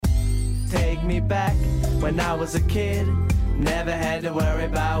take me back when I was a kid. Never had to worry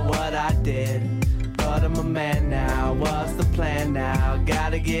about what I did. But I'm a man now, what's the plan now?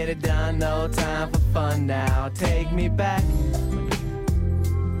 Gotta get it done, no time for fun now. Take me back.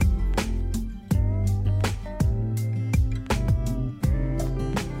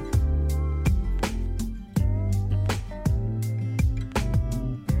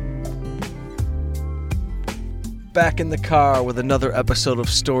 Back in the car with another episode of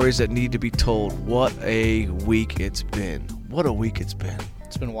Stories That Need to Be Told. What a week it's been. What a week it's been.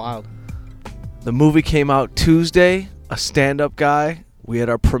 It's been wild. The movie came out Tuesday. A stand-up guy. We had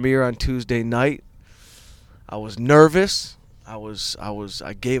our premiere on Tuesday night. I was nervous.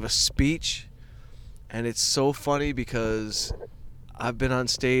 I gave a speech. And it's so funny because I've been on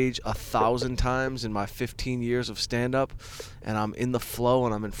stage 1,000 times in my 15 years of stand-up. And I'm in the flow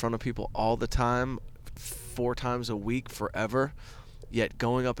and I'm in front of people all the time. 4 times a week forever, yet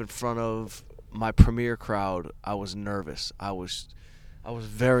going up in front of my premiere crowd, I was nervous. I was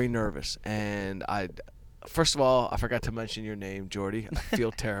very nervous, and first of all, I forgot to mention your name, Jordy. I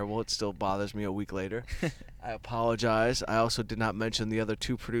feel terrible. It still bothers me a week later. I apologize. I also did not mention the other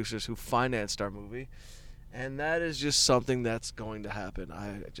 2 producers who financed our movie, and that is just something that's going to happen.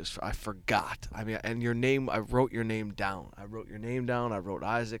 I forgot. I mean, and your name, I wrote your name down. I wrote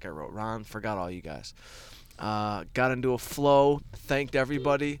Isaac. I wrote Ron. Forgot all you guys. Got into a flow. Thanked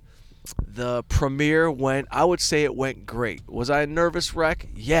everybody. The premiere I would say it went great. Was I a nervous wreck?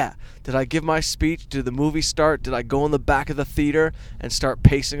 Yeah. Did I give my speech? Did the movie start? Did I go in the back of the theater and start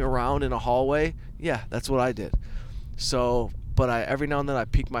pacing around in a hallway? Yeah, that's what I did. So, but every now and then I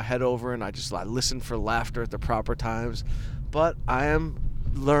peek my head over and I listen for laughter at the proper times. But I am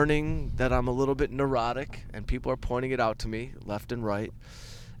learning that I'm a little bit neurotic, and people are pointing it out to me left and right.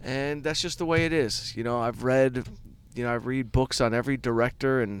 And that's just the way it is. I read books on every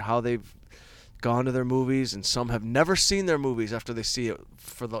director and how they've gone to their movies, and some have never seen their movies after they see it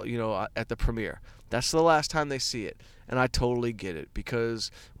at the premiere. That's the last time they see it. And I totally get it,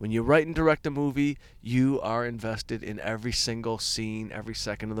 because when you write and direct a movie, you are invested in every single scene, every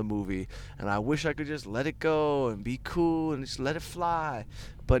second of the movie. And I wish I could just let it go and be cool and just let it fly.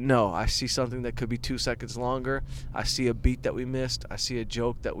 But no, I see something that could be 2 seconds longer. I see a beat that we missed. I see a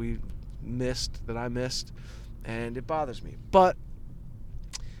joke that I missed. And it bothers me. But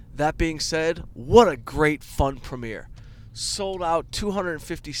that being said, what a great, fun premiere. Sold out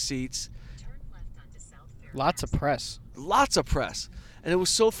 250 seats. Lots of press. And it was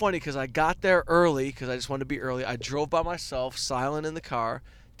so funny because I got there early because I just wanted to be early. I drove by myself, silent in the car.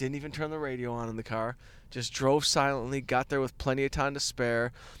 Didn't even turn the radio on in the car. Just drove silently, got there with plenty of time to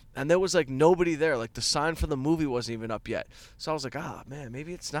spare. And there was nobody there. The sign for the movie wasn't even up yet. So I was like, man,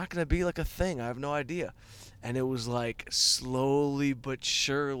 maybe it's not going to be a thing. I have no idea. And it was slowly but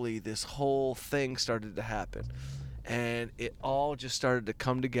surely this whole thing started to happen. And it all just started to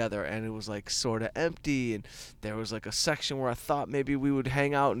come together, and it was sort of empty, and there was a section where I thought maybe we would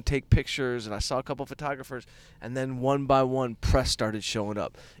hang out and take pictures, and I saw a couple photographers, and then one by one press started showing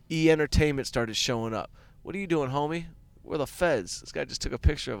up. E! Entertainment started showing up. What are you doing, homie? We're the feds. This guy just took a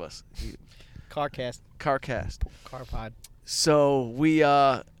picture of us. Carcast. Carpod. So we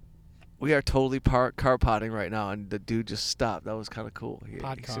are totally car potting right now, and the dude just stopped. That was kind of cool. He's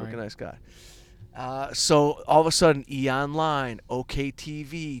a nice guy. So all of a sudden, E! Online,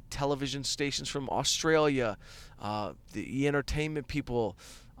 OKTV, television stations from Australia, the E! Entertainment people,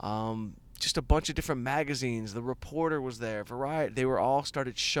 just a bunch of different magazines. The Reporter was there, Variety. They were all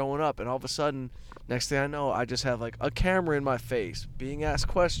started showing up, and all of a sudden, next thing I know, I just have a camera in my face, being asked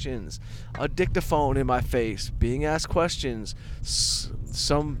questions, a dictaphone in my face, being asked questions,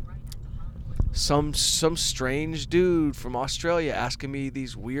 some strange dude from Australia asking me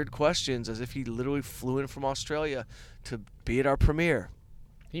these weird questions as if he literally flew in from Australia to be at our premiere.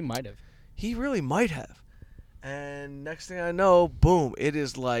 He might have. He really might have. And next thing I know, boom, it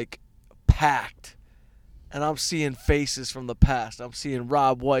is packed. And I'm seeing faces from the past. I'm seeing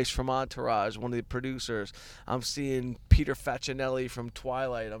Rob Weiss from Entourage, one of the producers. I'm seeing Peter Facinelli from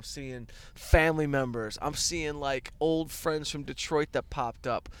Twilight. I'm seeing family members. I'm seeing old friends from Detroit that popped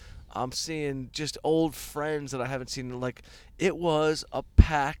up. I'm seeing just old friends that I haven't seen. It was a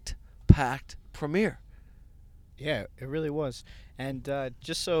packed premiere. Yeah, it really was. And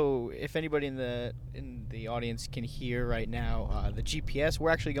just so if anybody in the audience can hear right now, the GPS, we're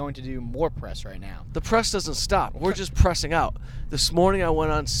actually going to do more press right now. The press doesn't stop. We're just pressing out. This morning I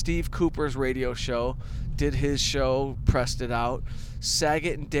went on Steve Cooper's radio show, did his show, pressed it out.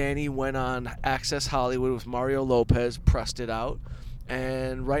 Saget and Danny went on Access Hollywood with Mario Lopez, pressed it out.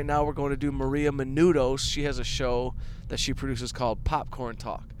 And right now we're going to do Maria Menounos. She has a show that she produces called Popcorn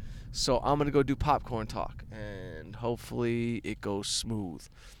Talk. So I'm going to go do popcorn talk, and hopefully it goes smooth,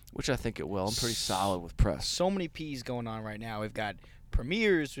 which I think it will. I'm pretty solid with press. So many P's going on right now. We've got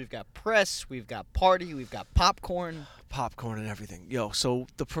premieres, we've got press, we've got party, we've got popcorn. Popcorn and everything. Yo, so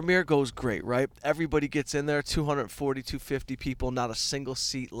the premiere goes great, right? Everybody gets in there, 240, 250 people, not a single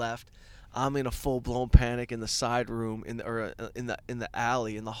seat left. I'm in a full-blown panic in the side room, in the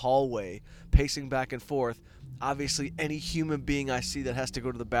alley, in the hallway, pacing back and forth. Obviously, any human being I see that has to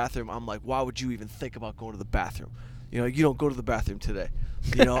go to the bathroom, I'm like, why would you even think about going to the bathroom? You know, you don't go to the bathroom today.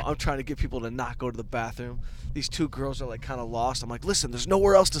 You know, I'm trying to get people to not go to the bathroom. These two girls are like kind of lost. I'm like, listen, there's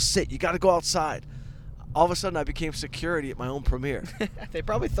nowhere else to sit. You got to go outside. All of a sudden, I became security at my own premiere. They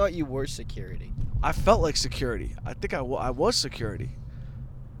probably thought you were security. I felt like security. I think I was security.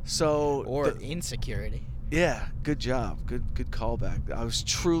 So Or insecurity. Yeah, good job. Good callback. I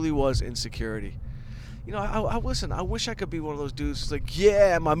truly was in security. You know, I listen, I wish I could be one of those dudes who's like,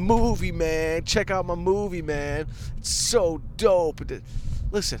 yeah, my movie, man. Check out my movie, man. It's so dope.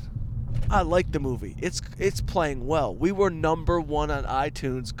 Listen, I like the movie. It's playing well. We were number 1 on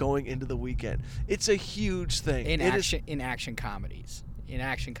iTunes going into the weekend. It's a huge thing. In action comedies.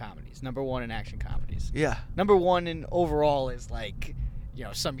 Number 1 in action comedies. Yeah. Number 1 in overall is like, you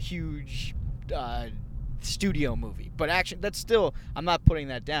know, some huge studio movie. But action, that's still, I'm not putting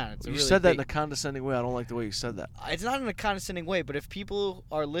that down. You said that in a condescending way. I don't like the way you said that. It's not in a condescending way, but if people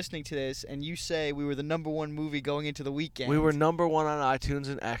are listening to this and you say we were the number 1 movie going into the weekend. We were number 1 on iTunes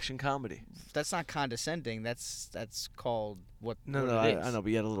in action comedy. That's not condescending. That's called what. No, what it is. I know, but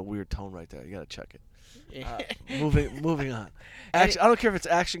you had a little weird tone right there. You got to check it. Moving on. I don't care if it's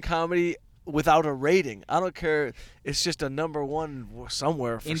action comedy without a rating. I don't care. It's just a number 1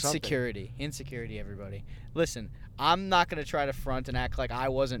 somewhere for Insecurity. something. Insecurity, everybody. Listen, I'm not going to try to front and act like I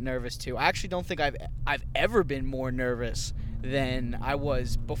wasn't nervous too. I actually don't think I've ever been more nervous than I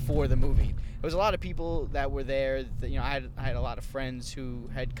was before the movie. There was a lot of people that were there. That, you know, I had a lot of friends who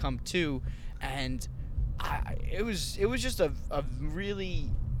had come too, and it was just a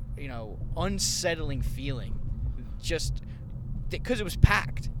really, you know, unsettling feeling. Just because it was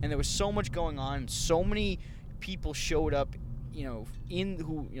packed and there was so much going on, so many people showed up, you know,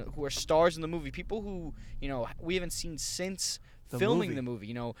 who are stars in the movie, people who, you know, we haven't seen since filming the movie.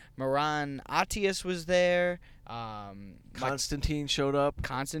 You know, Moran Atias was there. Constantine showed up.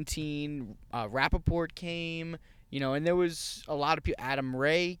 Rappaport came. You know, and there was a lot of people. Adam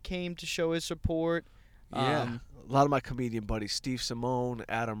Ray came to show his support. Yeah, a lot of my comedian buddies: Steve Simone,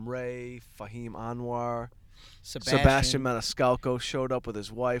 Adam Ray, Fahim Anwar. Sebastian Maniscalco showed up with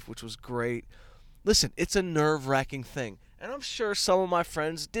his wife, which was great. Listen, it's a nerve-wracking thing. And I'm sure some of my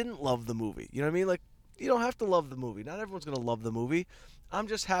friends didn't love the movie. You know what I mean? Like, you don't have to love the movie. Not everyone's going to love the movie. I'm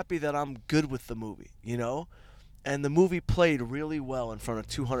just happy that I'm good with the movie, you know? And the movie played really well in front of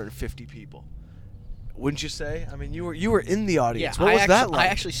 250 people. Wouldn't you say? I mean, you were in the audience. Yeah, what was that like? I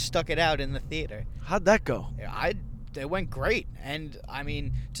actually stuck it out in the theater. How'd that go? It went great. And, I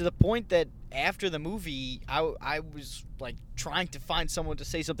mean, to the point that after the movie, I was, like, trying to find someone to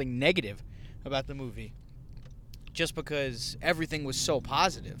say something negative about the movie. Just because everything was so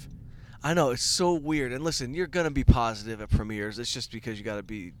positive. I know, it's so weird. And listen, you're going to be positive at premieres. It's just because you got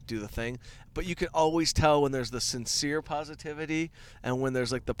to do the thing. But you can always tell when there's the sincere positivity and when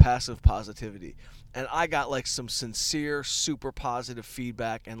there's, like, the passive positivity. And I got, like, some sincere, super positive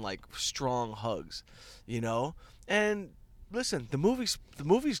feedback and, like, strong hugs, you know? And listen, the movie's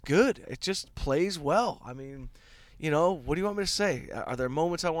good. It just plays well. I mean, you know, what do you want me to say? Are there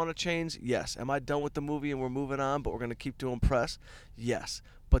moments I want to change? Yes. Am I done with the movie and we're moving on, but we're going to keep doing press? Yes.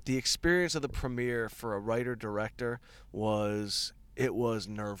 But the experience of the premiere for a writer-director was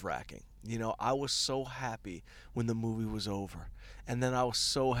nerve-wracking. You know, I was so happy when the movie was over. And then I was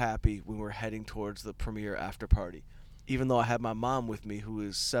so happy when we were heading towards the premiere after party. Even though I had my mom with me, who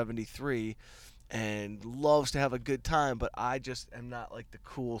is 73 and loves to have a good time, but I just am not like the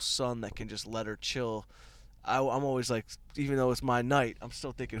cool son that can just let her chill. I'm always like, even though it's my night, I'm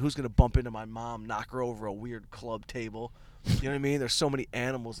still thinking, who's going to bump into my mom, knock her over a weird club table? You know what I mean? There's so many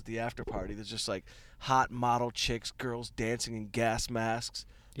animals at the after party. There's just like hot model chicks, girls dancing in gas masks,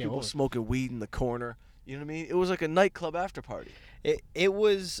 people smoking weed in the corner. You know what I mean? It was like a nightclub after party. It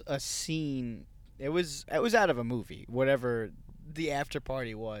was a scene. It was out of a movie, whatever the after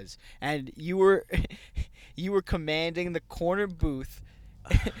party was, and you were commanding the corner booth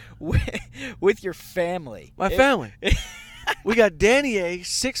with your family. My family. We got Danny A,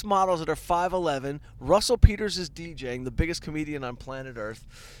 6 models that are 5'11". Russell Peters is DJing, the biggest comedian on planet Earth.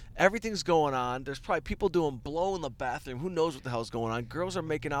 Everything's going on. There's probably people doing blow in the bathroom. Who knows what the hell's going on? Girls are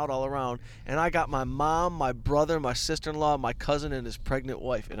making out all around. And I got my mom, my brother, my sister-in-law, my cousin, and his pregnant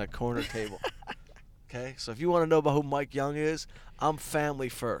wife in a corner table. Okay? So if you want to know about who Mike Young is, I'm family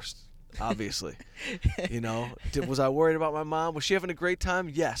first, obviously. Was I worried about my mom? Was she having a great time?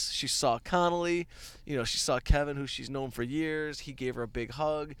 Yes. She saw Connolly. She saw Kevin, who she's known for years. He gave her a big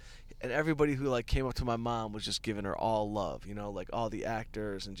hug. And everybody who came up to my mom was just giving her all love, all the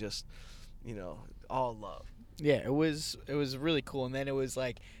actors and just, all love. Yeah, it was really cool. And then it was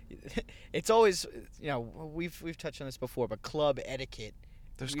it's always, we've touched on this before, but club etiquette.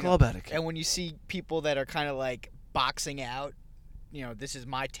 There's club etiquette. And when you see people that are kind of boxing out, this is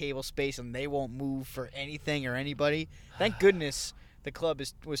my table space and they won't move for anything or anybody. Thank goodness the club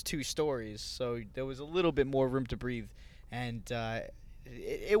was 2 stories, so there was a little bit more room to breathe. And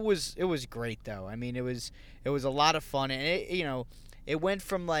it was great though. I mean, it was a lot of fun, and it went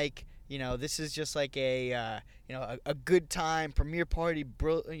from this is just a good time premiere party,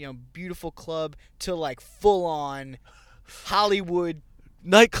 beautiful club, to full on Hollywood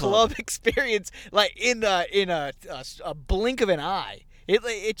nightclub experience, in a blink of an eye.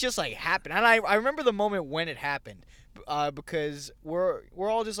 It just happened, and I remember the moment when it happened. Because we're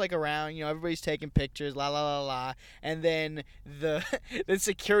all just around, everybody's taking pictures, la la la la, and then the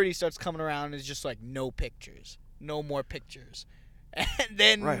security starts coming around and it's just no pictures, no more pictures, and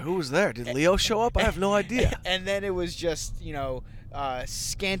then right, who was there? Did Leo show up? I have no idea. And then it was just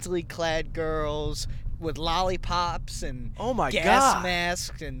scantily clad girls with lollipops and oh my gas God.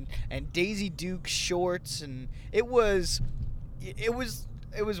 masks and Daisy Duke shorts, and it was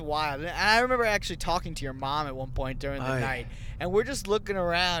wild. And I remember actually talking to your mom at one point during the night, and we're just looking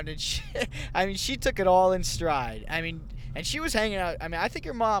around, and she took it all in stride. And she was hanging out. I think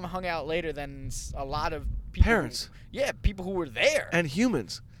your mom hung out later than a lot of people. Parents. People who were there. And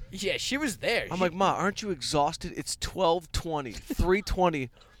humans. Yeah, she was there. I'm like, Ma, aren't you exhausted? It's 12:20, 3:20.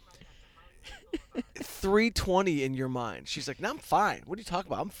 3:20 in your mind. She's like, no, I'm fine. What are you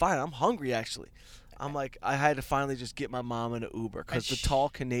talking about? I'm fine. I'm hungry, actually. I'm like, I had to finally just get my mom in an Uber because the tall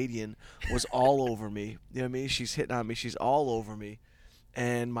Canadian was all over me. You know what I mean? She's hitting on me. She's all over me.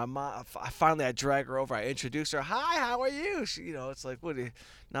 And my mom, I drag her over. I introduce her. Hi, how are you? She, it's like,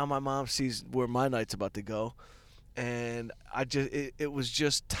 now my mom sees where my night's about to go. And it was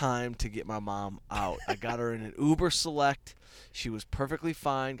just time to get my mom out. I got her in an Uber Select. She was perfectly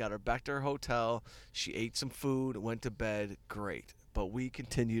fine. Got her back to her hotel. She ate some food, went to bed. Great. But we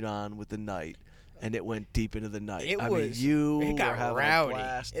continued on with the night. And it went deep into the night. It got were having rowdy. A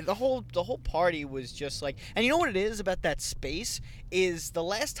blast. The whole party was just and you know what it is about that space is the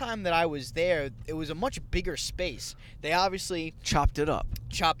last time that I was there, it was a much bigger space. They obviously chopped it up,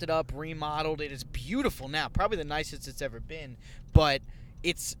 remodeled it. It's beautiful now, probably the nicest it's ever been, but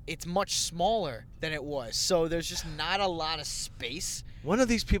it's much smaller than it was. So there's just not a lot of space. When are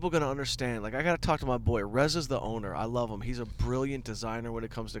these people going to understand? I got to talk to my boy. Reza's the owner. I love him. He's a brilliant designer when it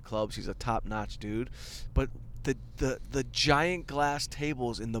comes to clubs. He's a top-notch dude. But the giant glass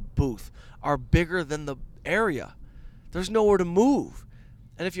tables in the booth are bigger than the area. There's nowhere to move.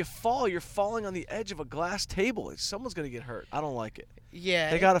 And if you fall, you're falling on the edge of a glass table. Someone's going to get hurt. I don't like it.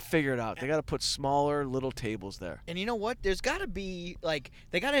 Yeah. They got to figure it out. They got to put smaller little tables there. And you know what? There's got to be,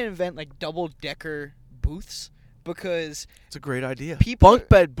 they got to invent, double-decker booths. Because it's a great idea. Bunk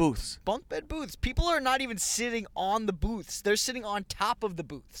bed booths. People are not even sitting on the booths. They're sitting on top of the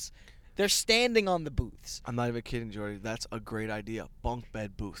booths. They're standing on the booths. I'm not even kidding, Jordy. That's a great idea. Bunk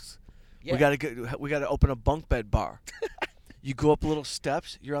bed booths. Yeah. We gotta open a bunk bed bar. You go up little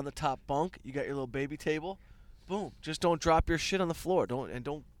steps. You're on the top bunk. You got your little baby table. Boom. Just don't drop your shit on the floor. Don't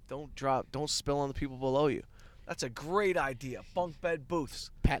spill on the people below you. That's a great idea. Bunk bed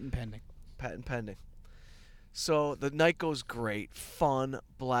booths. Patent pending. So the night goes great, fun,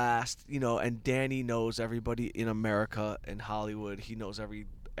 blast, and Danny knows everybody in America and Hollywood. He knows every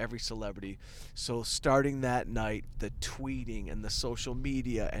celebrity. So starting that night, the tweeting and the social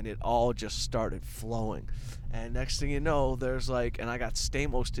media, and it all just started flowing. And next thing you know, there's and I got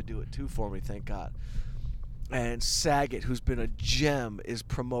Stamos to do it too for me, thank God. And Saget, who's been a gem, is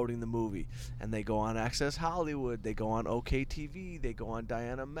promoting the movie. And they go on Access Hollywood. They go on OKTV. They go on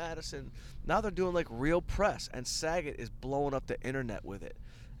Diana Madison. Now they're doing real press. And Saget is blowing up the internet with it.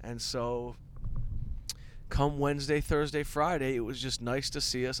 And so come Wednesday, Thursday, Friday, it was just nice to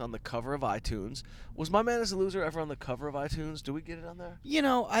see us on the cover of iTunes. Was My Man is a Loser ever on the cover of iTunes? Do we get it on there?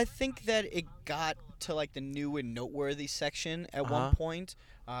 I think that it got to the new and noteworthy section at one point.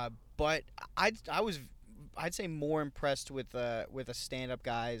 But I was I'd say more impressed with a stand-up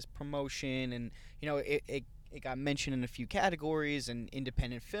guy's promotion, and it got mentioned in a few categories and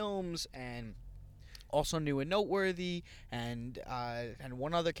independent films and also new and noteworthy and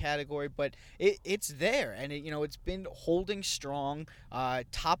one other category, but it's there, and it's been holding strong,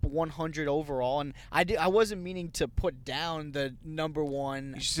 top 100 overall, and I wasn't meaning to put down the number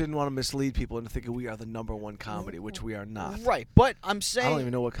one. You just didn't want to mislead people into thinking we are the number one comedy, which we are not. Right, but I'm saying I don't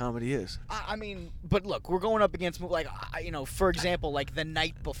even know what comedy is. I mean, but look, we're going up against like for example, like The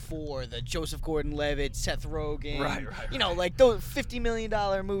Night Before, the Joseph Gordon-Levitt, Seth Rogen, right. Like those $50 million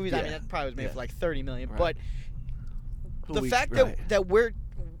movies. Yeah. I mean, that probably was made for like $30 million, Right. but the fact that we're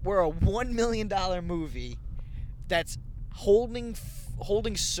a $1 million movie that's holding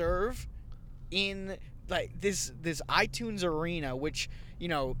serve in like this iTunes arena, which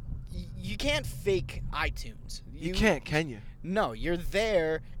you can't fake iTunes. You can't, can you? No, you're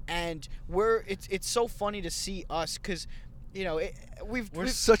there, and it's so funny to see us because we're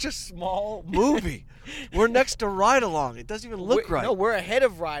such a small movie. We're next to Ride Along. It doesn't even look right. No, we're ahead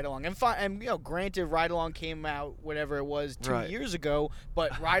of Ride Along. And granted, Ride Along came out whatever it was 2 years ago,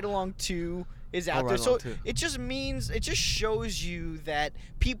 but Ride Along 2 is out there. So it just shows you that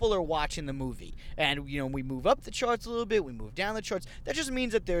people are watching the movie. And we move up the charts a little bit, we move down the charts. That just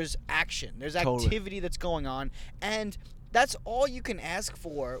means that there's action. There's activity that's going on, and that's all you can ask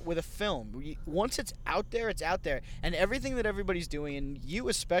for with a film. Once it's out there, it's out there. And everything that everybody's doing, and you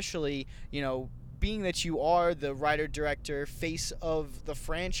especially, being that you are the writer, director, face of the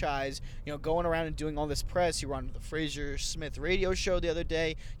franchise, going around and doing all this press. You were on the Fraser Smith radio show the other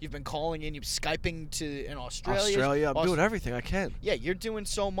day. You've been calling in, you're Skyping in Australia. I'm doing everything I can. Yeah, you're doing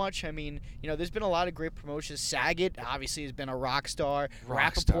so much. I mean, there's been a lot of great promotions. Saget, obviously, has been a rock star.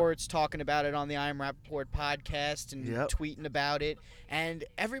 Rappaport's talking about it on the I Am Rappaport podcast and tweeting about it. And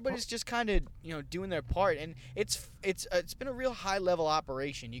everybody's just kind of, doing their part. And it's been a real high-level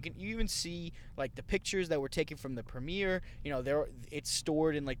operation. You even see, like, the pictures that were taken from the premiere. It's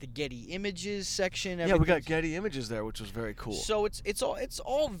stored in, like, the Getty Images section. Yeah, we got Getty Images there, which was very cool. So it's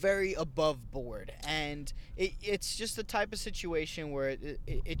all very above board, and it's just the type of situation where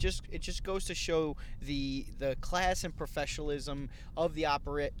it just goes to show the class and professionalism of the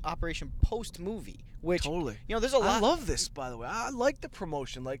Operation Post movie. Which totally. There's a lot. I love this, by the way. I like the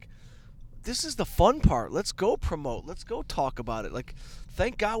promotion. Like, this is the fun part. Let's go promote. Let's go talk about it. Like,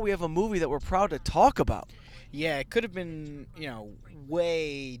 thank God we have a movie that we're proud to talk about. Yeah, it could have been,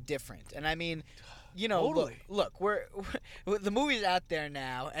 way different. And I mean, totally. look, the movie's out there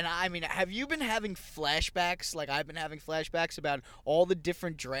now, and I mean, have you been having flashbacks like I've been having flashbacks about all the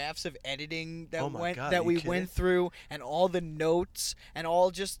different drafts of editing that we went through, and all the notes, and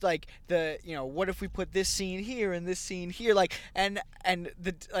all just like the what if we put this scene here and this scene here, like and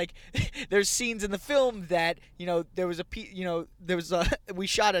the like there's scenes in the film that there was we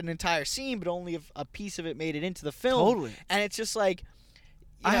shot an entire scene, but only a piece of it made it into the film. Totally. And it's just like.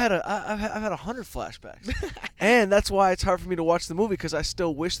 I've had 100 flashbacks, and that's why it's hard for me to watch the movie, because I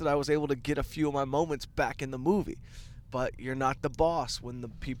still wish that I was able to get a few of my moments back in the movie. But you're not the boss when the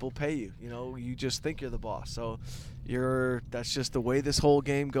people pay you. You just think you're the boss. So that's just the way this whole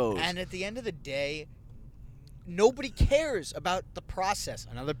game goes. And at the end of the day, nobody cares about the process.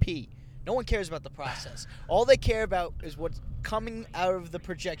 Another P. No one cares about the process. All they care about is what's coming out of the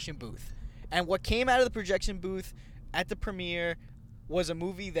projection booth. And what came out of the projection booth at the premiere was a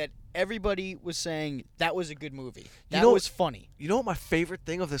movie that everybody was saying that was a good movie. That was funny. You know what my favorite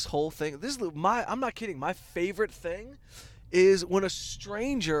thing of this whole thing? I'm not kidding. My favorite thing is when a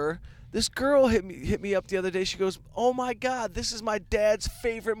stranger, this girl hit me up the other day. She goes, "Oh my God, this is my dad's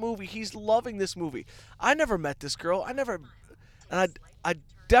favorite movie. He's loving this movie." I never met this girl. I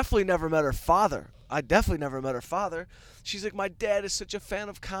definitely never met her father. She's like, "My dad is such a fan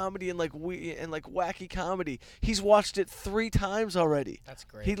of comedy and wacky comedy. He's watched it 3 times already. That's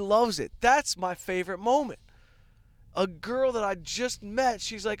great. He loves it." That's my favorite moment. A girl that I just met,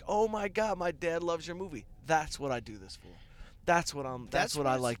 she's like, "Oh my God, my dad loves your movie." That's what I do this for. That's what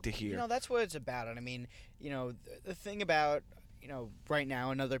I like to hear. That's what it's about. And I mean, the thing about right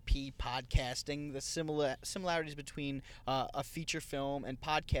now, another P, podcasting, the similarities between a feature film and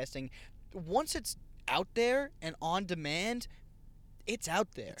podcasting. Once it's out there and on demand, it's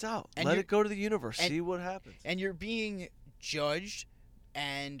out there. It's out. And let it go to the universe. See what happens. And you're being judged,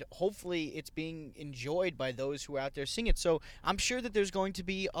 and hopefully it's being enjoyed by those who are out there seeing it. So I'm sure that there's going to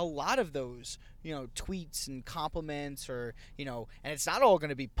be a lot of those, tweets and compliments, or and it's not all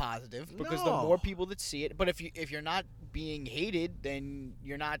going to be positive, because the more people that see it. But if you're not being hated, then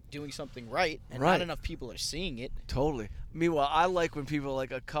you're not doing something right, and Right. not enough people are seeing it. Totally. Meanwhile, I like when people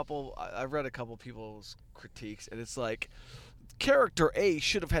I read a couple people's critiques, and it's like, character A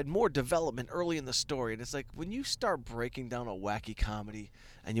should have had more development early in the story. And it's like, when you start breaking down a wacky comedy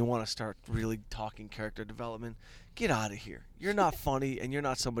and you want to start really talking character development, get out of here. You're not funny, and you're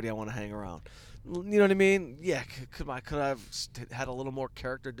not somebody I want to hang around. You know what I mean? Yeah, could I have had a little more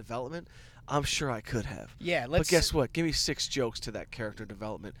character development? I'm sure I could have. Yeah, But guess what? Give me 6 jokes to that character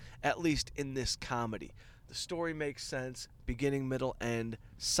development, at least in this comedy. The story makes sense, beginning, middle, end,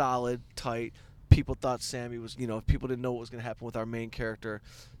 solid, tight. People thought Sammy was, people didn't know what was going to happen with our main character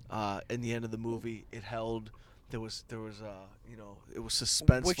in the end of the movie. It held. It was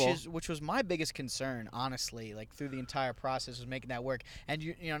suspenseful. Which was my biggest concern, honestly, like through the entire process, was making that work.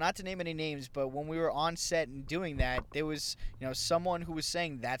 And not to name any names, but when we were on set and doing that, there was someone who was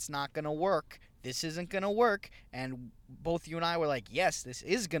saying that's not gonna work. This isn't gonna work. And both you and I were like, yes, this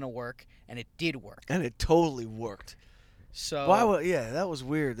is gonna work, and it did work. And it totally worked. So that was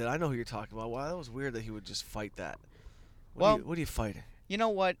weird. That I know who you're talking about. Why that was weird that he would just fight that. What are you fighting? You know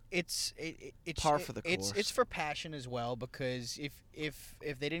what? It's par for the course. It's for passion as well, because if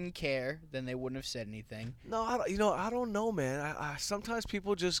they didn't care, then they wouldn't have said anything. No, I don't know, man. I sometimes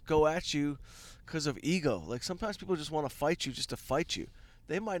people just go at you because of ego. Like, sometimes people just want to fight you just to fight you.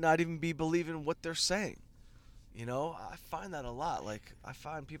 They might not even be believing what they're saying. I find that a lot. Like, I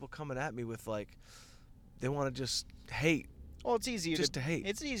find people coming at me with, like, they want to just hate. Well, it's easier to hate.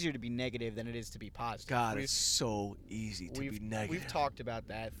 It's easier to be negative than it is to be positive. God, it's so easy to be negative. We've talked about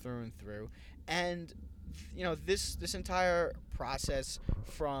that through and through, and this entire process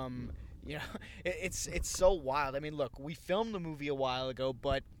from it's so wild. I mean, look, we filmed the movie a while ago,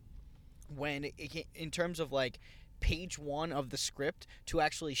 but when in terms of like page 1 of the script to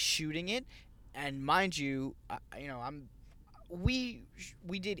actually shooting it, and mind you, we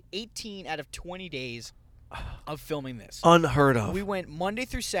did 18 out of 20 days of filming this. Unheard of. We went Monday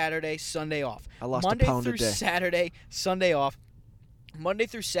through Saturday, Sunday off. I lost Monday a pound through a day. Saturday, Sunday off. Monday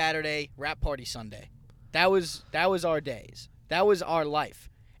through Saturday, rap party Sunday. That was our days. That was our life.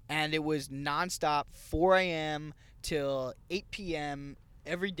 And it was nonstop, 4 a.m. till 8 p.m.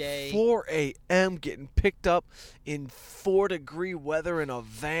 every day. 4 a.m. getting picked up in 4-degree weather in a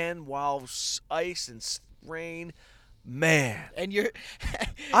van while ice and rain. Man. And you're...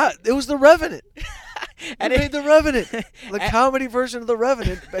 it was The Revenant. And they made The Revenant. The comedy version of The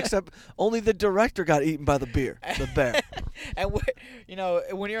Revenant, except only the director got eaten by the bear. And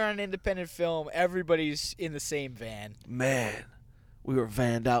when you're on an independent film, everybody's in the same van. Man, we were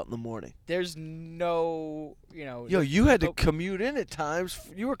vanned out in the morning. There's no, you had to commute in at times.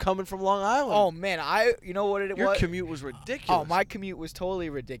 You were coming from Long Island. Oh man, you know what it was? Your commute was ridiculous. Oh, my commute was totally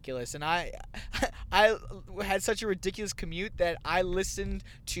ridiculous, and I had such a ridiculous commute that I listened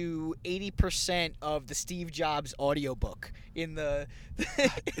to 80% of the Steve Jobs audiobook in the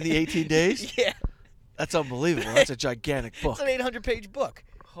 18 days. Yeah, that's unbelievable. That's a gigantic book. It's an 800-page book.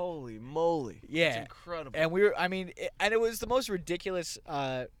 Holy moly. Yeah. It's incredible. And and it was the most ridiculous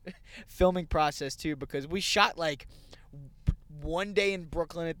filming process too, because we shot like one day in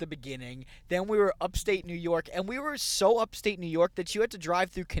Brooklyn at the beginning, then we were upstate New York, and we were so upstate New York that you had to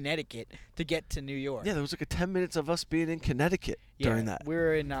drive through Connecticut to get to New York. Yeah, there was like 10 minutes of us being in Connecticut during that. We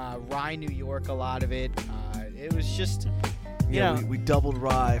were in Rye, New York, a lot of it. It was just, we doubled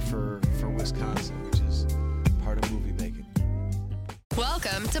Rye for Wisconsin, which is part of movie making.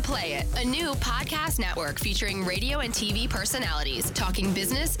 Welcome to Play It, a new podcast network featuring radio and TV personalities talking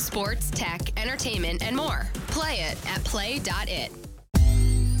business, sports, tech, entertainment, and more. Play it at play.it.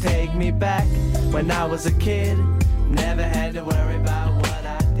 Take me back when I was a kid. Never had to worry about what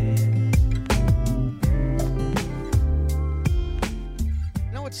I did.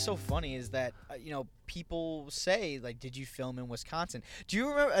 What's so funny is that people say, like, did you film in Wisconsin? Do you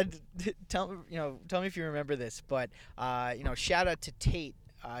remember? Tell me if you remember this. But shout out to Tate.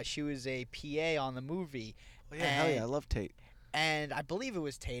 She was a PA on the movie. Oh yeah, hell yeah, I love Tate. And I believe it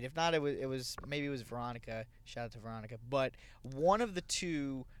was Tate. If not, it was Veronica. Shout out to Veronica. But one of the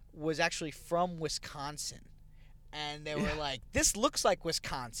two was actually from Wisconsin, and they were like, "This looks like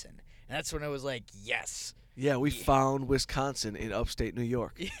Wisconsin," and that's when I was like, "Yes." Yeah, we found Wisconsin in upstate New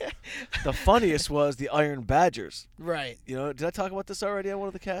York. Yeah. The funniest was the Iron Badgers. Right. Did I talk about this already on one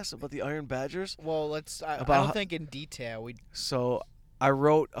of the casts about the Iron Badgers? Well, I don't think in detail. So, I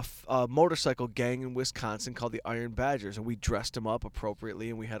wrote a motorcycle gang in Wisconsin called the Iron Badgers, and we dressed them up appropriately,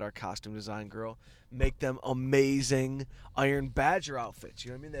 and we had our costume design girl make them amazing Iron Badger outfits.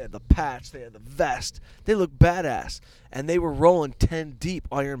 You know what I mean? They had the patch, they had the vest, they look badass, and they were rolling 10 deep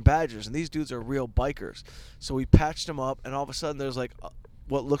Iron Badgers, and these dudes are real bikers. So we patched them up, and all of a sudden there's like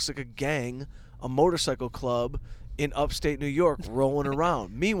what looks like a gang, a motorcycle club in upstate New York rolling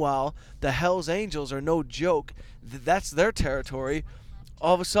around. Meanwhile, the Hells Angels are no joke. That's their territory.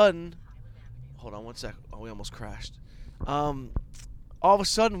 All of a sudden, hold on one sec. Oh, we almost crashed. All of a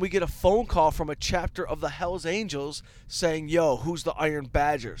sudden, we get a phone call from a chapter of the Hells Angels saying, "Yo, who's the Iron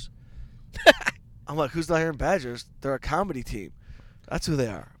Badgers?" I'm like, "Who's the Iron Badgers?" They're a comedy team. That's who they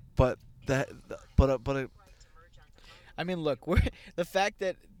are. But I mean, look, the fact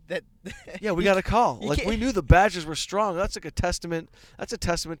that yeah, we got a call. Like, can't- we knew the Badgers were strong. That's like a testament. That's a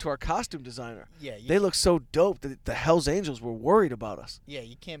testament to our costume designer. Yeah, They look so dope that the Hells Angels were worried about us. Yeah,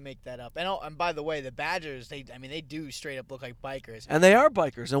 you can't make that up. And by the way, the Badgers, they do straight up look like bikers. And they are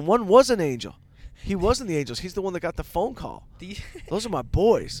bikers, and one was an angel. He wasn't the Angels. He's the one that got the phone call. Those are my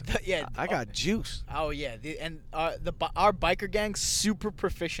boys. Yeah. I got juice. Oh yeah, our biker gang's super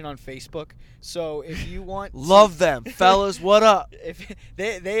proficient on Facebook. So if you want, Love them, fellas. What up? if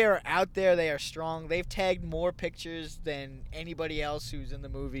they are out there, they are strong. They've tagged more pictures than anybody else who's in the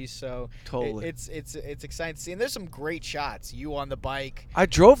movie. So Totally. it's exciting to see. And there's some great shots. You on the bike. I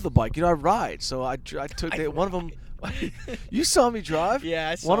drove the bike. You know, I ride. So I took one of them. You saw me drive? Yeah,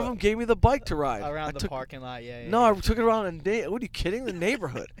 I saw One of them gave me the bike to ride. around the parking lot. Yeah. No, I took it around what are you kidding? The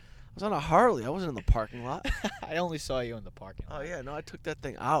neighborhood. I was on a Harley. I wasn't in the parking lot. I only saw you in the parking lot. Oh, yeah. No, I took that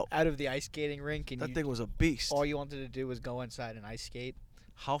thing out. Out of the ice skating rink, and That thing was a beast. all you wanted to do was go inside and ice skate.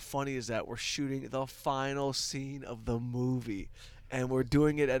 How funny is that? We're shooting the final scene of the movie, and we're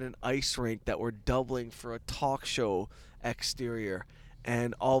doing it at an ice rink that we're doubling for a talk show exterior.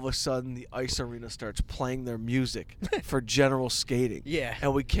 And all of a sudden, the ice arena starts playing their music for general skating. Yeah.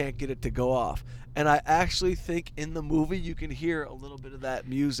 And we can't get it to go off. And I actually think in the movie you can hear a little bit of that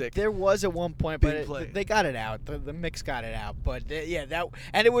music. There was at one point, Being but played. they got it out. The mix got it out. But yeah,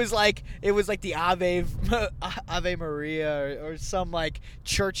 and it was like the Ave Maria or some like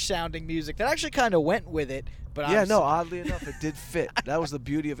church sounding music that actually kind of went with it. But Yeah, no, oddly enough, it did fit. That was the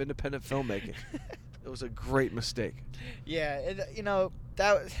beauty of independent filmmaking. It was a great mistake. Yeah,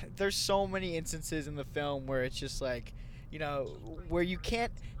 there's so many instances in the film where it's just like, where you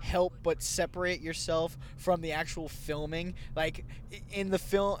can't help but separate yourself from the actual filming. Like in the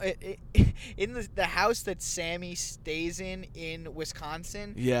film, in the house that Sammy stays in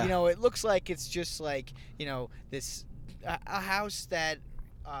Wisconsin. Yeah. It looks like it's just like this a house that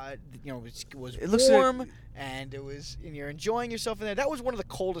was It looks warm. like- and you're enjoying yourself in there. That was one of the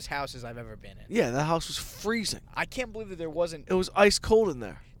coldest houses I've ever been in. Yeah, that house was freezing. I can't believe that there wasn't. It was ice cold in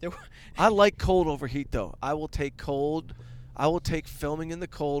there. There, I like cold over heat, though. I will take filming in the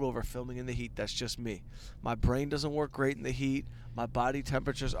cold over filming in the heat. That's just me. My brain doesn't work great in the heat. My body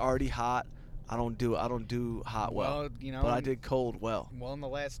temperature's already hot. I don't do hot well. But I did cold well. Well, in the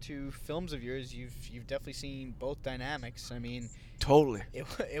last two films of yours, you've definitely seen both dynamics. I mean, Totally.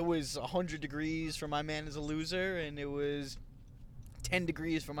 it was 100 degrees for My Man Is a Loser, and it was 10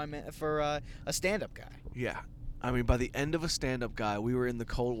 degrees for a stand-up guy. Yeah. I mean, by the end of a stand-up guy, we were in the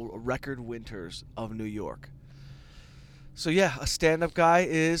cold record winters of New York. So yeah, a stand-up guy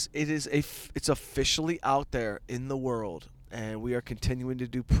it's officially out there in the world, and we are continuing to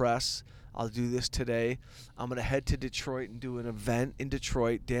do press. I'll do this today. I'm going to head to Detroit and do an event in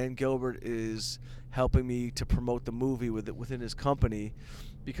Detroit. Dan Gilbert is helping me to promote the movie within his company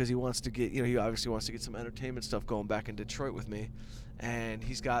because he wants to get, he obviously wants to get some entertainment stuff going back in Detroit with me. And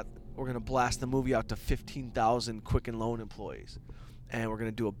we're going to blast the movie out to 15,000 Quicken Loan employees. And we're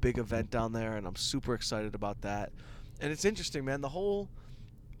going to do a big event down there, and I'm super excited about that. And it's interesting, man. The whole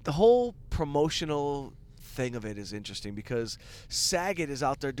promotional thing of it is interesting because Saget is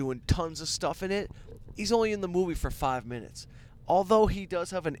out there doing tons of stuff in it. He's only in the movie for 5 minutes, although he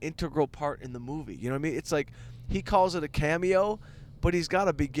does have an integral part in the movie. You know what I mean? It's like he calls it a cameo, but he's got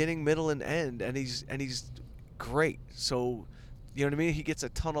a beginning, middle, and end, and he's great. So, you know what I mean? He gets a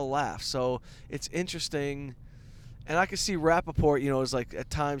ton of laughs. So it's interesting. And I can see Rappaport, is like at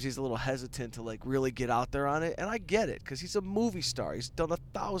times he's a little hesitant to like really get out there on it, and I get it because he's a movie star. He's done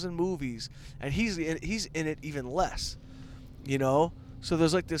 1,000 movies, and he's in it even less, So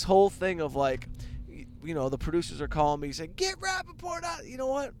there's like this whole thing of like, the producers are calling me saying, "Get Rappaport out." You know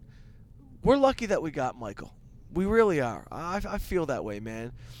what? We're lucky that we got Michael. We really are. I feel that way,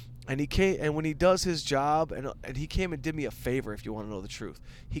 man. And he came, and when he does his job, and he came and did me a favor. If you want to know the truth,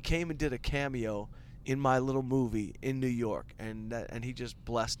 he came and did a cameo in my little movie in New York, and he just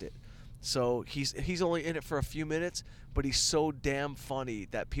blessed it. So he's only in it for a few minutes, but he's so damn funny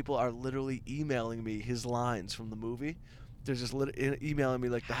that people are literally emailing me his lines from the movie. They're just emailing me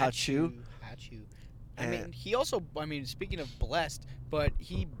like the hot shoe. I mean, he also, speaking of blessed, but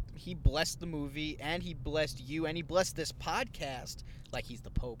he blessed the movie, and he blessed you, and he blessed this podcast like he's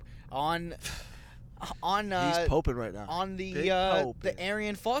the Pope on he's poping right now. On the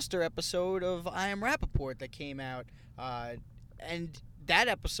Arian Foster episode of I Am Rappaport that came out, and that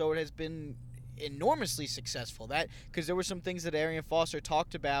episode has been enormously successful. That because there were some things that Arian Foster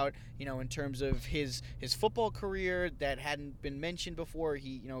talked about, in terms of his football career that hadn't been mentioned before.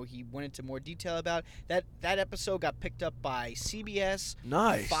 He went into more detail about that. That episode got picked up by CBS,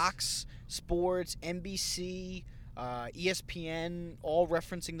 nice, Fox Sports, NBC, ESPN, all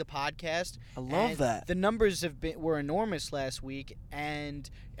referencing the podcast. I love that. The numbers were enormous last week, and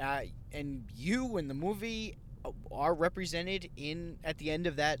you in the movie are represented at the end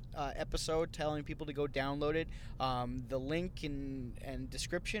of that episode, telling people to go download it. The link and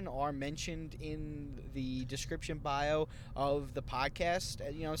description are mentioned in the description bio of the podcast.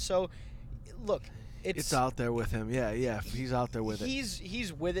 So look, it's out there with him. Yeah, he's out there with it.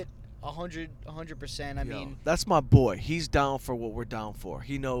 He's with it 100%. I mean, that's my boy. He's down for what we're down for.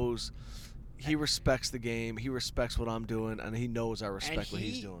 He knows. He respects the game. He respects what I'm doing, and he knows I respect what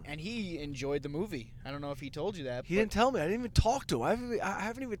he's doing. And he enjoyed the movie. I don't know if he told you that. He didn't tell me. I didn't even talk to him. I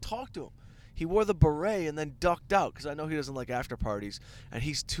haven't even talked to him. He wore the beret and then ducked out because I know he doesn't like after parties, and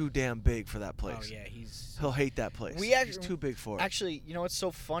he's too damn big for that place. Oh yeah, he'll hate that place. He's too big for it. Actually, what's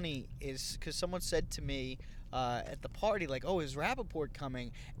so funny is because someone said to me at the party, like, "Oh, is Rappaport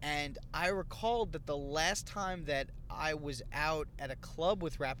coming?" And I recalled that the last time that I was out at a club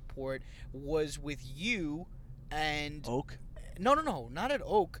with Rappaport was with you and Oak. No, not at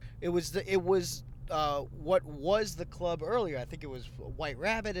Oak. It was what was the club earlier. I think it was White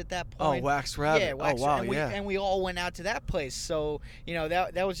Rabbit at that point. Oh, Wax Rabbit. Yeah, Wax wow, Rabbit. And we all went out to that place. So,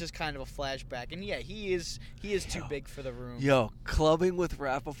 that was just kind of a flashback. And yeah, he is too big for the room. Yo, clubbing with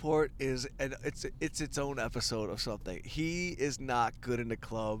Rappaport it's its own episode of something. He is not good in the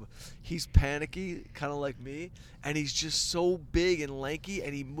club. He's panicky, kind of like me, and he's just so big and lanky,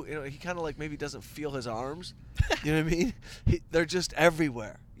 and he kind of like maybe doesn't feel his arms. You know what I mean? They're just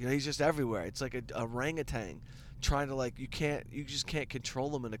everywhere. He's just everywhere. It's like a orangutan trying to you just can't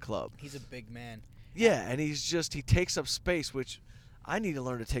control him in a club. He's a big man. Yeah, and he takes up space, which I need to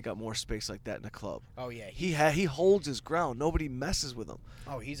learn to take up more space like that in a club. Oh yeah. He holds his ground. Nobody messes with him.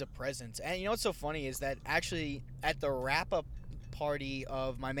 Oh, he's a presence. And what's so funny is that actually at the wrap-up party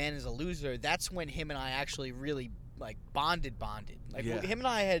of My Man Is a Loser, that's when him and I actually really bonded. Him and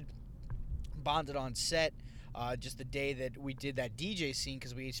I had bonded on set. Just the day that we did that DJ scene,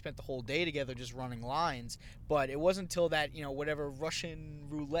 because we spent the whole day together just running lines. But it wasn't until that whatever Russian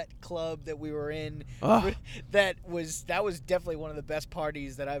roulette club that we were in that was definitely one of the best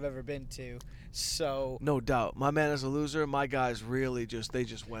parties that I've ever been to. So no doubt, My Man Is a Loser. My guys really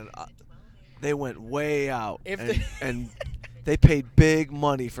went way out, and they paid big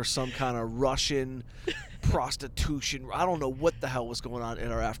money for some kind of Russian prostitution. I don't know what the hell was going on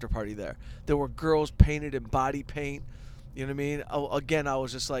in our after party there. There were girls painted in body paint. You know what I mean? Again, I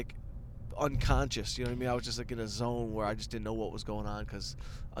was just unconscious. You know what I mean? I was just in a zone where I just didn't know what was going on because,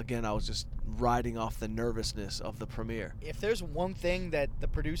 again, I was just riding off the nervousness of the premiere. If there's one thing that the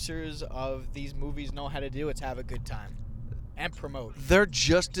producers of these movies know how to do, it's have a good time. And promote. They're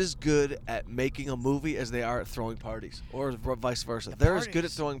just as good at making a movie as they are at throwing parties, or vice versa. They're as good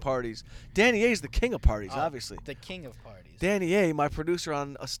at throwing parties. Danny A is the king of parties, obviously. The king of parties. Danny A, my producer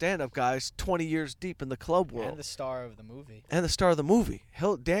on a stand-up guy, is 20 years deep in the club world. And the star of the movie.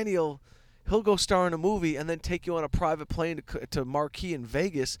 He'll go star in a movie and then take you on a private plane to Marquee in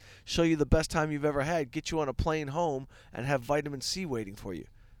Vegas, show you the best time you've ever had, get you on a plane home, and have vitamin C waiting for you.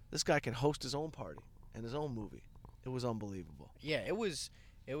 This guy can host his own party and his own movie. It was unbelievable. Yeah, it was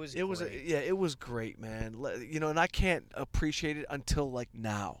great. It was great, man. And I can't appreciate it until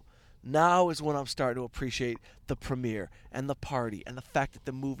now. Now is when I'm starting to appreciate the premiere and the party and the fact that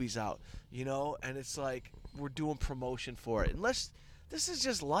the movie's out. And it's like we're doing promotion for it. Unless this is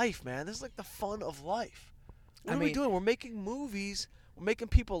just life, man. This is the fun of life. What are we doing? We're making movies. We're making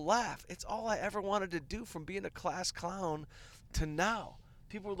people laugh. It's all I ever wanted to do from being a class clown to now.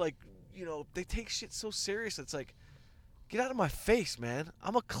 People are they take shit so serious. It's like, get out of my face, man.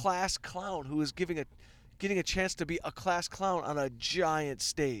 I'm a class clown who is getting a chance to be a class clown on a giant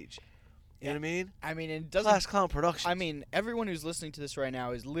stage. You know what I mean? It doesn't. Class Clown Productions. Everyone who's listening to this right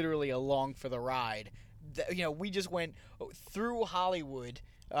now is literally along for the ride. We just went through Hollywood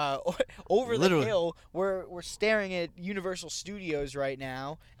over Literally. the hill. We're staring at Universal Studios right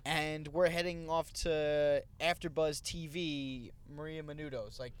now, and we're heading off to AfterBuzz TV. Maria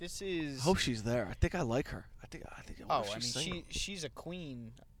Menounos. Like, this is. I hope she's there. I think I like her. I think. Oh, I mean, she's a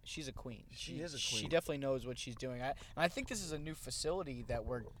queen. She's a queen. She is a queen. She definitely knows what she's doing. I think this is a new facility that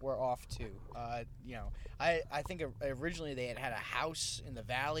we're off to. I think originally they had a house in the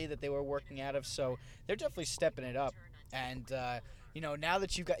valley that they were working out of, so they're definitely stepping it up. And now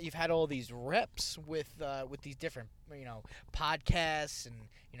that you've had all these reps with these different podcasts and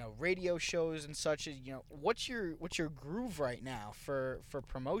radio shows and such, what's your groove right now for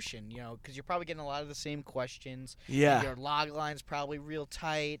promotion? Because you're probably getting a lot of the same questions. Yeah. Your log line's probably real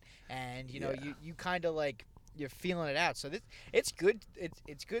tight, and you kind of like you're feeling it out. So it's good.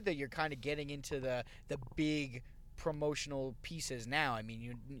 It's good that you're kind of getting into the big promotional pieces now. I mean,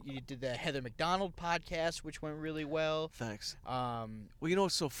 you did the Heather McDonald podcast, which went really well. Thanks. Well,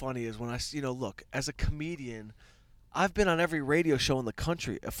 what's so funny is when I look, as a comedian, I've been on every radio show in the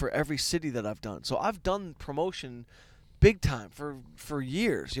country for every city that I've done. So I've done promotion big time for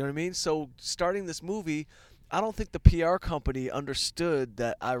years. You know what I mean? So starting this movie, I don't think the PR company understood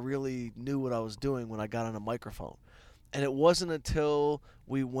that I really knew what I was doing when I got on a microphone. And it wasn't until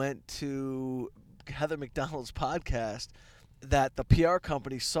we went to Heather McDonald's podcast that the PR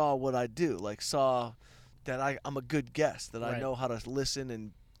company saw what I do, like saw that I'm a good guest, that I know how to listen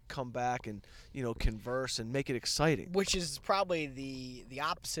and come back and converse and make it exciting. Which is probably the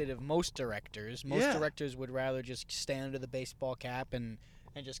opposite of most directors. Most directors would rather just stay under the baseball cap and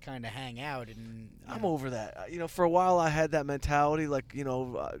just kind of hang out. And I'm over that. For a while I had that mentality, like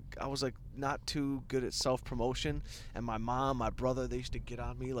I was like not too good at self promotion, and my mom, my brother, they used to get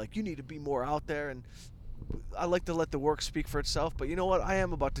on me like, you need to be more out there. And I like to let the work speak for itself, but you know what? I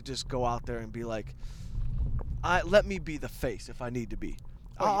am about to just go out there and be like, let me be the face if I need to be.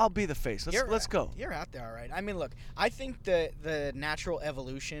 I'll be the face. Let's go. You're out there, all right. I mean, look, I think the natural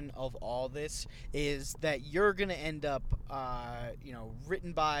evolution of all this is that you're going to end up,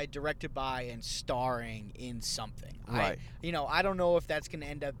 written by, directed by, and starring in something. Right. I don't know if that's going to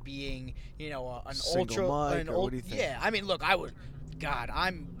end up being, an Single Mike, or what do you think? Yeah, I mean, look, I'm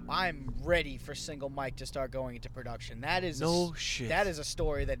ready for Single Mike to start going into production. That is shit. That is a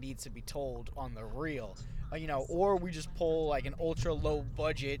story that needs to be told on the reel. Or we just pull like an ultra low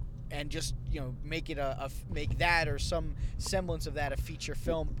budget and just make it make that or some semblance of that a feature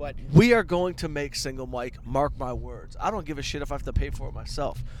film. But we are going to make Single Mike. Mark my words. I don't give a shit if I have to pay for it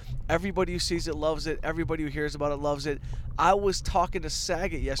myself. Everybody who sees it loves it. Everybody who hears about it loves it. I was talking to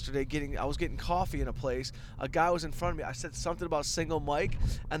Saget yesterday. I was getting coffee in a place. A guy was in front of me. I said something about Single Mike,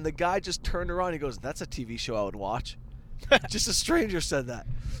 and the guy just turned around. He goes, "That's a TV show I would watch." Just a stranger said that.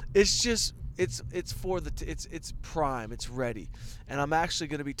 It's just. It's prime. It's ready. And I'm actually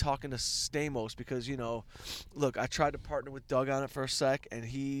going to be talking to Stamos because, look, I tried to partner with Doug on it for a sec, and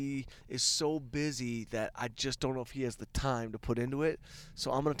he is so busy that I just don't know if he has the time to put into it.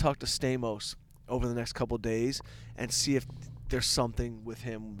 So I'm going to talk to Stamos over the next couple of days and see if there's something with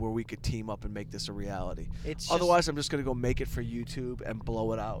him where we could team up and make this a reality. Otherwise, I'm just going to go make it for YouTube and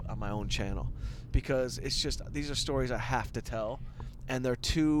blow it out on my own channel because these are stories I have to tell. And they're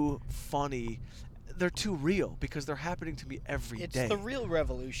too funny. They're too real because they're happening to me every day. It's the real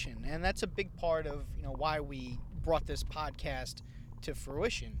revolution, and that's a big part of why we brought this podcast to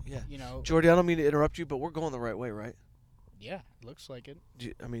fruition. Yeah. Jordy, I don't mean to interrupt you, but we're going the right way, right? Yeah, looks like it.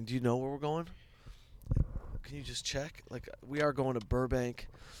 Do you know where we're going? Can you just check? Like, we are going to Burbank.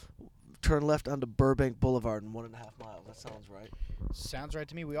 Turn left onto Burbank Boulevard in 1.5 miles. That sounds right. Sounds right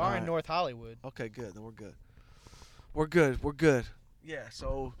to me. We are in North Hollywood. Okay, good. Then we're good. We're good. Yeah,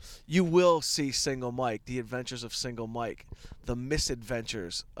 so you will see Single Mike, the adventures of Single Mike, the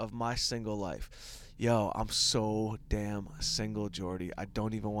misadventures of my single life. Yo, I'm so damn single, Jordy. I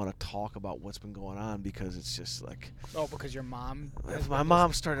don't even want to talk about what's been going on because it's just like... Oh, because your mom... My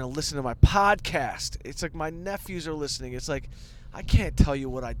mom's starting to listen to my podcast. It's like my nephews are listening. It's like, I can't tell you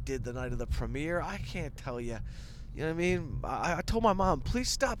what I did the night of the premiere. I can't tell you. You know what I mean? I told my mom, please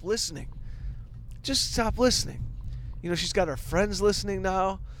stop listening. Just stop listening. She's got her friends listening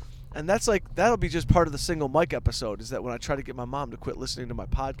now. And that'll be just part of the Single Mike episode, is that when I try to get my mom to quit listening to my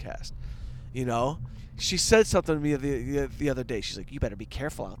podcast. She said something to me the other day. She's like, you better be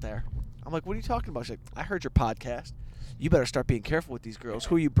careful out there. I'm like, what are you talking about? She's like, I heard your podcast. You better start being careful with these girls.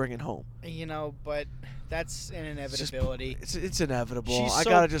 Who are you bringing home? But that's an inevitability. It's inevitable. She's I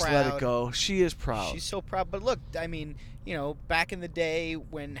got to just let it go. She is proud. She's so proud. But look, I mean, back in the day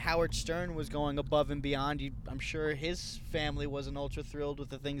when Howard Stern was going above and beyond, I'm sure his family wasn't ultra thrilled with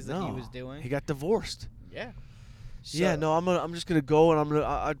the things that he was doing. He got divorced. Yeah. Yeah, no, I'm just gonna go, and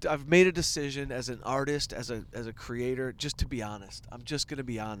I've made a decision as an artist, as a creator, just to be honest. I'm just gonna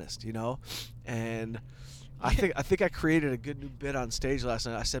be honest, and I think I created a good new bit on stage last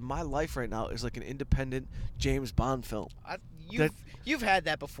night. I said my life right now is like an independent James Bond film. You've had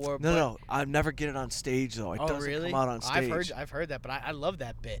that before. No, I never get it on stage though. It doesn't really? come out on stage. I've heard that, but I love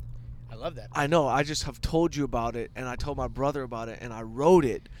that bit. I love that bit. I know. I just have told you about it, and I told my brother about it, and I wrote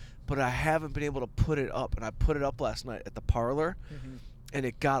it, but I haven't been able to put it up. And I put it up last night at the Parlor, and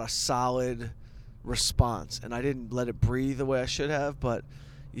it got a solid response. And I didn't let it breathe the way I should have, but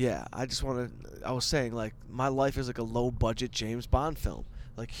yeah, I was saying, like, my life is like a low-budget James Bond film.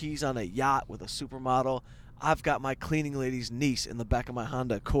 Like, he's on a yacht with a supermodel. I've got my cleaning lady's niece in the back of my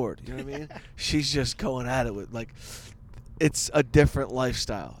Honda Accord. You know what I mean? She's just going at it with, like, it's a different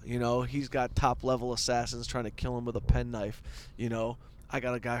lifestyle. He's got top-level assassins trying to kill him with a penknife. I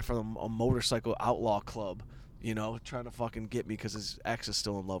got a guy from a motorcycle outlaw club, trying to fucking get me because his ex is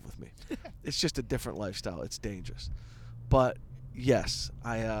still in love with me. It's just a different lifestyle. It's dangerous. But yes,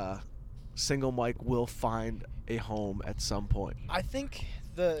 Single Mike will find a home at some point. I think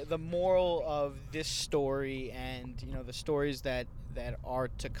the moral of this story, and the stories that are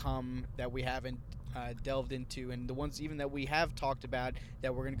to come that we haven't delved into, and the ones even that we have talked about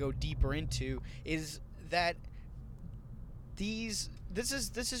that we're going to go deeper into, is that this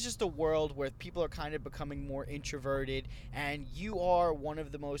is just a world where people are kind of becoming more introverted, and you are one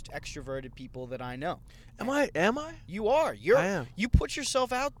of the most extroverted people that I know. Am I? You are. I am. You put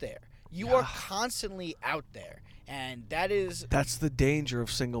yourself out there. You are constantly out there, and that's the danger of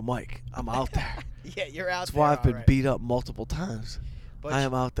Single Mike. I'm out there. Yeah, you're out That's there. why I've been beat up multiple times. But I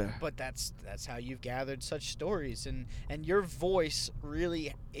am out there. But that's how you've gathered such stories, and your voice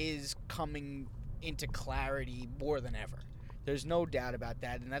really is coming into clarity more than ever. There's no doubt about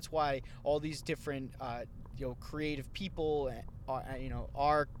that, and that's why all these different creative people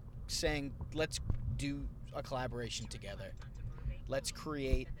are saying, let's do a collaboration together. Let's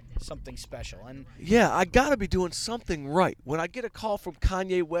create something special. And yeah, I gotta be doing something right. When I get a call from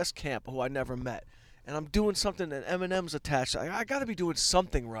Kanye West camp, who I never met, and I'm doing something that Eminem's attached, I gotta be doing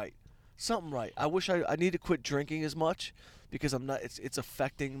something right. Something right. I wish I need to quit drinking as much, because I'm not. It's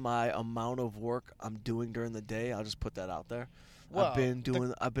affecting my amount of work I'm doing during the day. I'll just put that out there. Well,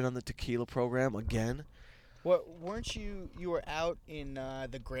 I've been on the tequila program again. What weren't you were out in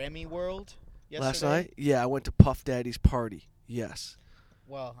the Grammy world yesterday? Last night? Yeah, I went to Puff Daddy's party. Yes.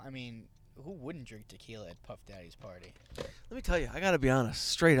 Well, I mean, who wouldn't drink tequila at Puff Daddy's party? Let me tell you, I gotta be honest,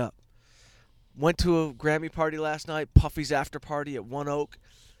 straight up. Went to a Grammy party last night, Puffy's after party at One Oak.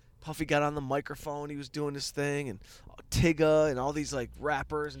 Puffy got on the microphone, he was doing his thing, and Tigga and all these like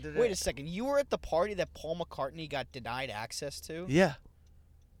rappers. And wait a second, you were at the party that Paul McCartney got denied access to? Yeah.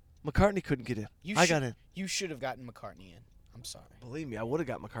 McCartney couldn't get in. I got in. You should have gotten McCartney in. I'm sorry. Believe me, I would have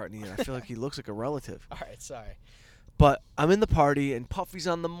got McCartney in. I feel like he looks like a relative. All right, sorry. But I'm in the party, and Puffy's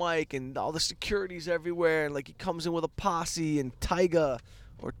on the mic, and all the security's everywhere, and like he comes in with a posse, and Tigga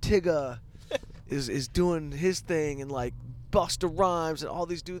is doing his thing, and like Busta Rhymes, and all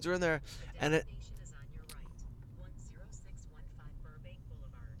these dudes are in there, and it.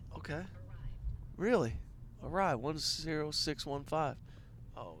 Okay. Really? Arrive 10615.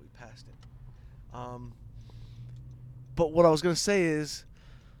 Oh, we passed it. But what I was gonna say is,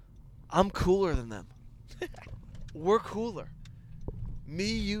 I'm cooler than them. We're cooler. Me,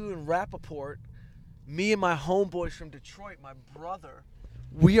 you, and Rappaport, me and my homeboys from Detroit, my brother,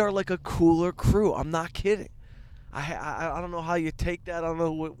 we are like a cooler crew. I'm not kidding. I don't know how you take that. I don't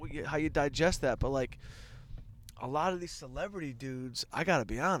know how you digest that. But, like, a lot of these celebrity dudes, I got to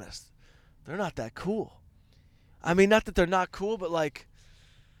be honest, they're not that cool. I mean, not that they're not cool, but, like,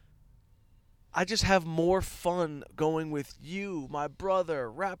 I just have more fun going with you, my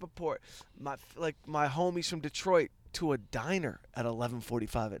brother, Rappaport, my homies from Detroit to a diner at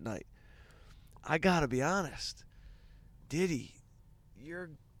 11:45 at night. I gotta be honest, Diddy,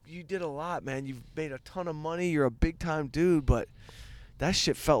 you did a lot, man. You've made a ton of money. You're a big time dude, but that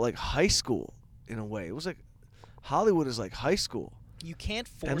shit felt like high school in a way. It was like Hollywood is like high school. You can't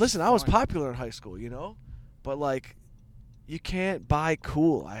force. And listen, fun. I was popular in high school, but like. You can't buy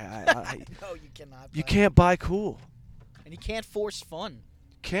cool. No, you cannot. You can't buy cool. And you can't force fun.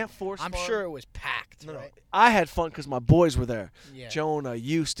 Can't force I'm fun. sure it was packed, No, right? I had fun because my boys were there. Yeah. Jonah,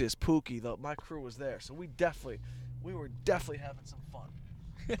 Eustace, Pookie, my crew was there. So we were definitely having some fun.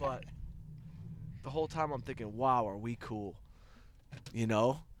 But the whole time I'm thinking, wow, are we cool?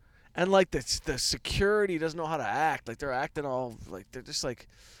 And like the security doesn't know how to act. Like they're acting all like they're just like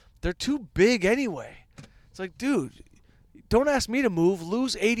they're too big anyway. It's like, dude, Don't ask me to move.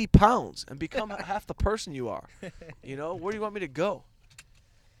 Lose 80 pounds and become half the person you are. You know, where do you want me to go?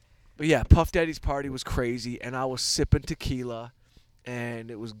 But yeah, Puff Daddy's party was crazy, and I was sipping tequila,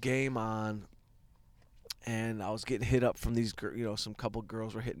 and it was game on. And I was getting hit up from these, some couple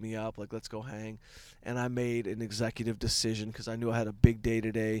girls were hitting me up, like, let's go hang. And I made an executive decision because I knew I had a big day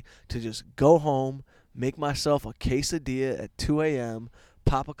today to just go home, make myself a quesadilla at 2 a.m.,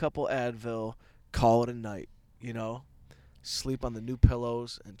 pop a couple Advil, call it a night, sleep on the new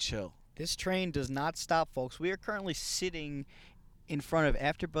pillows and chill. This train does not stop, folks. We are currently sitting in front of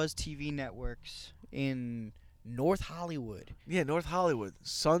AfterBuzz TV Networks in North Hollywood. Yeah, North Hollywood.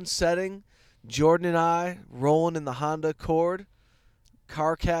 Sun setting, Jordan and I rolling in the Honda Accord,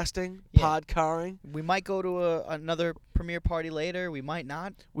 car casting, pod carring. We might go to another premiere party later. We might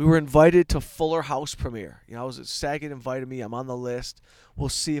not. We were invited to Fuller House premiere. Saget invited me. I'm on the list. We'll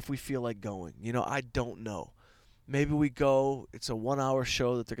see if we feel like going. I don't know. Maybe we go. It's a 1-hour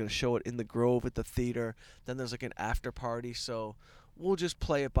show that they're going to show it in the Grove at the theater. Then there's like an after party. So we'll just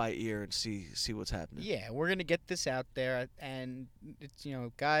play it by ear and see what's happening. Yeah, we're going to get this out there. And, it's,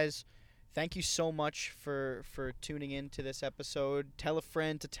 guys, thank you so much for tuning in to this episode. Tell a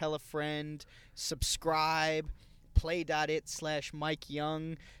friend to tell a friend. Subscribe. Play.it/Mike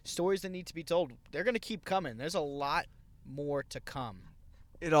Young. Stories that need to be told. They're going to keep coming. There's a lot more to come.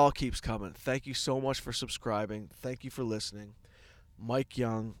 It all keeps coming. Thank you so much for subscribing. Thank you for listening. Mike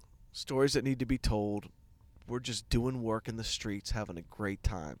Young, stories that need to be told. We're just doing work in the streets, having a great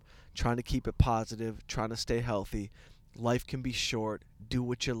time, trying to keep it positive, trying to stay healthy. Life can be short. Do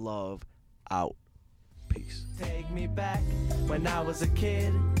what you love. Out. Peace. Take me back when I was a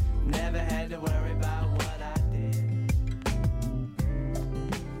kid. Never had to worry about what I